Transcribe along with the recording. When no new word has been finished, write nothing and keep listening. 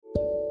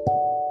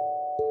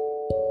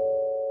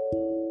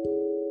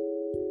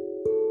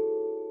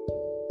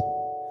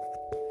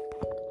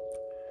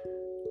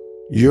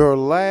Your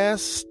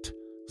last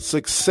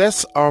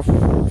success or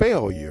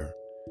failure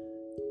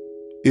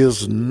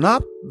is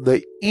not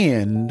the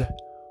end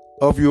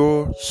of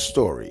your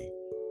story.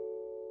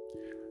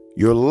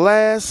 Your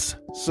last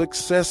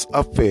success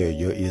or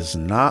failure is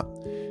not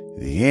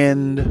the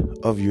end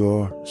of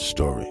your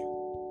story.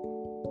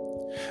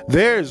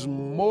 There's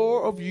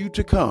more of you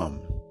to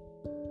come.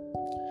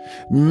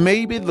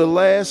 Maybe the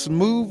last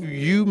move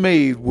you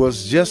made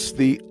was just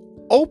the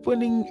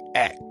opening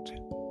act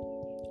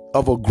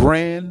of a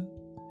grand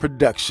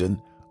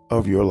production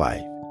of your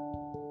life.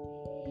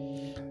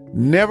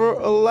 Never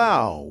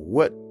allow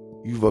what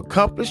you've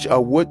accomplished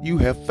or what you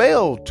have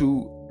failed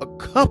to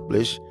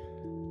accomplish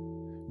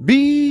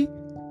be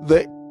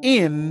the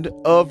end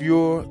of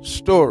your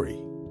story.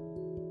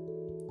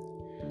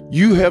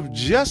 You have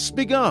just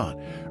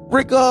begun,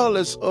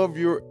 regardless of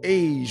your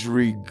age,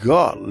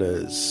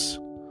 regardless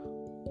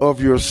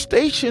of your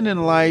station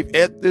in life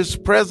at this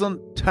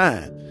present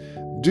time.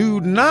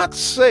 Do not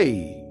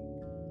say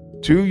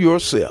to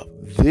yourself,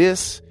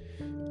 this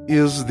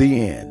is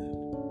the end.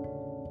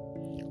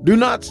 Do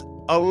not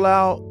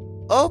allow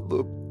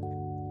other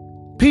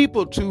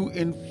people to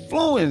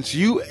influence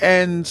you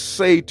and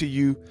say to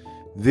you,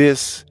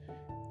 this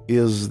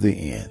is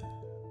the end.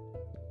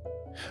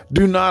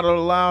 Do not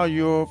allow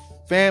your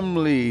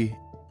family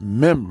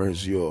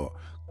members, your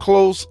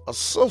close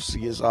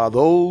associates, or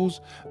those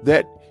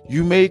that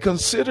you may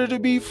consider to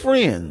be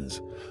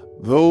friends,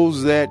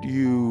 those that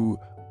you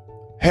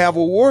have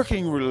a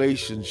working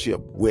relationship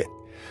with.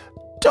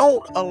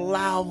 Don't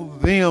allow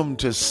them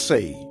to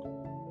say,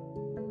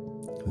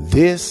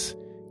 this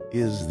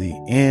is the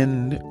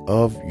end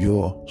of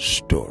your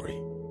story.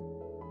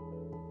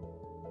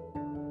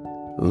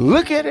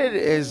 Look at it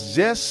as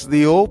just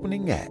the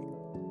opening act.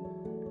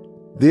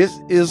 This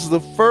is the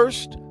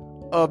first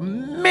of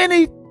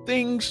many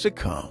things to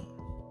come.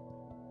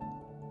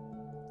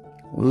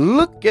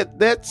 Look at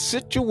that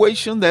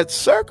situation, that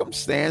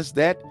circumstance,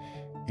 that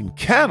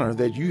encounter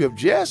that you have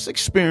just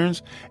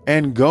experienced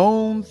and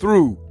gone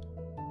through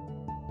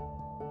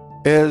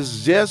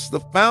as just the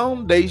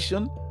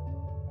foundation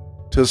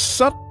to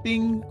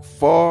something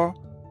far,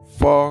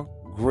 far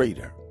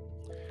greater,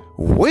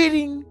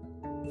 waiting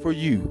for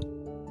you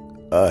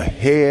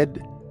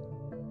ahead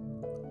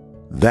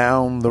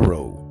down the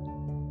road.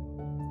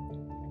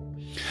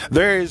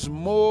 There is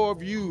more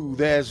of you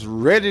that's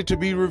ready to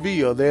be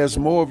revealed. There's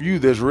more of you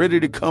that's ready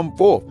to come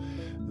forth.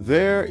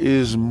 There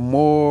is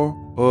more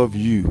of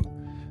you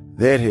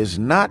that has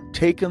not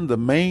taken the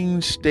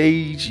main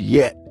stage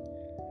yet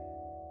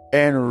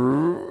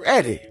and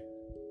ready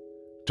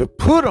to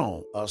put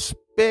on a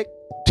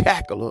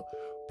spectacular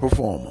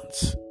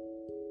performance.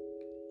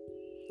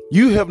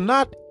 You have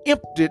not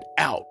emptied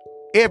out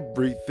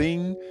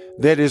everything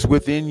that is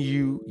within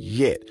you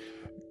yet.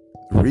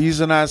 The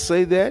reason I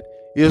say that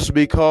is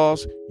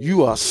because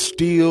you are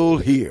still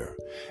here.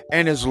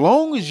 And as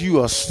long as you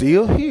are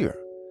still here,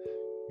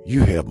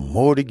 you have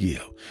more to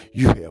give.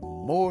 You have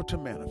more to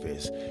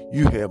manifest.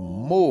 You have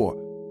more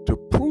to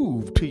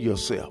prove to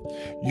yourself.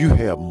 You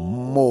have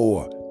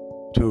more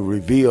to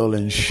reveal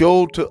and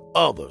show to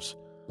others.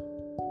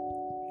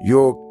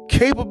 Your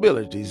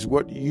capabilities,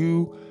 what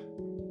you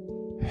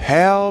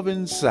have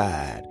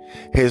inside,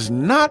 has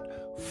not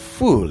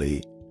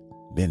fully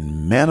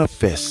been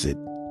manifested.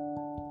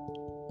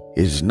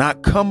 It has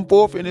not come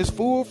forth in its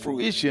full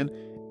fruition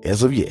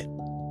as of yet.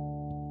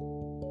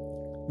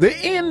 The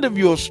end of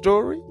your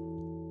story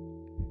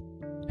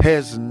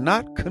has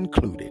not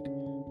concluded.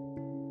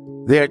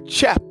 There are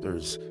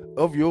chapters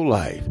of your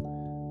life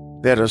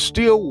that are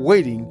still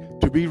waiting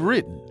to be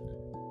written.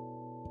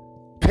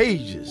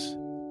 Pages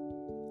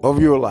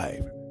of your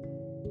life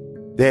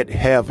that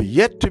have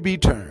yet to be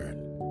turned.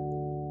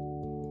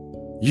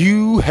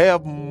 You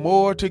have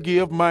more to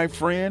give, my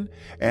friend,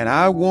 and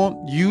I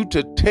want you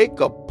to take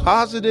a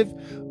positive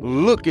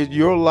look at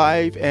your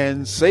life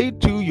and say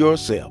to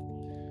yourself,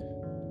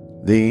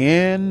 the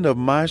end of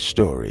my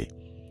story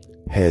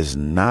has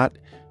not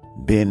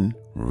been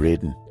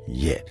written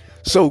yet.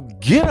 So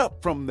get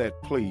up from that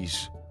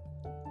place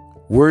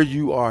where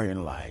you are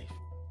in life.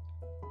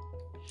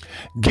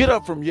 Get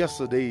up from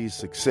yesterday's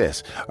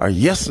success or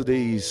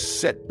yesterday's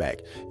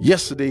setback,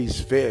 yesterday's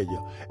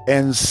failure,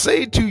 and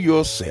say to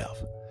yourself,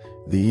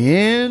 the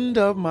end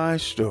of my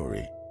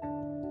story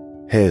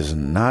has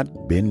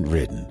not been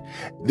written.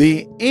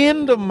 The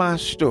end of my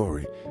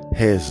story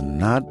has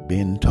not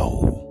been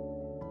told.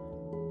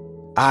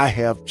 I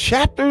have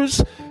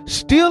chapters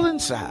still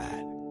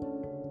inside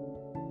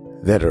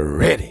that are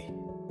ready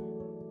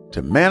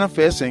to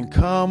manifest and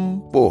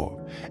come forth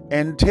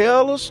and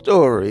tell a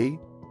story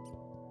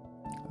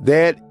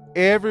that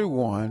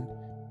everyone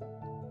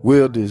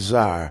will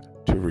desire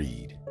to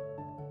read.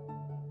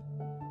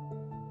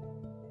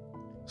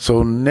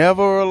 So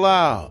never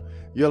allow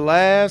your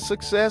last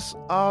success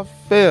or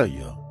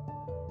failure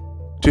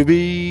to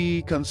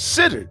be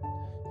considered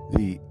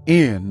the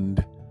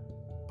end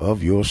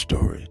of your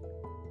story.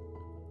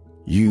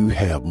 You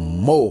have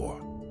more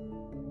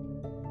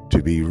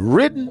to be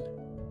written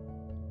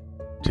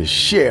to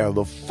share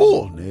the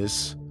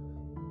fullness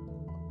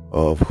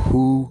of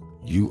who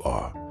you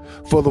are.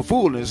 For the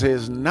fullness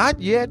has not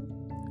yet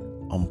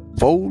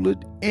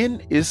unfolded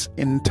in its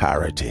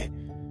entirety.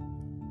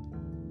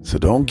 So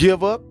don't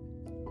give up.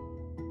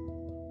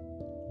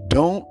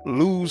 Don't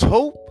lose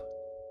hope.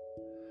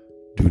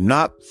 Do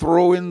not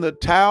throw in the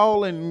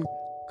towel and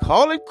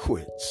call it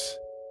quits,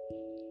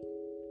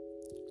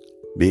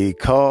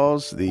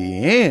 because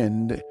the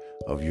end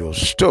of your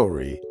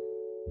story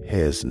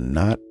has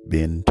not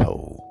been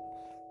told.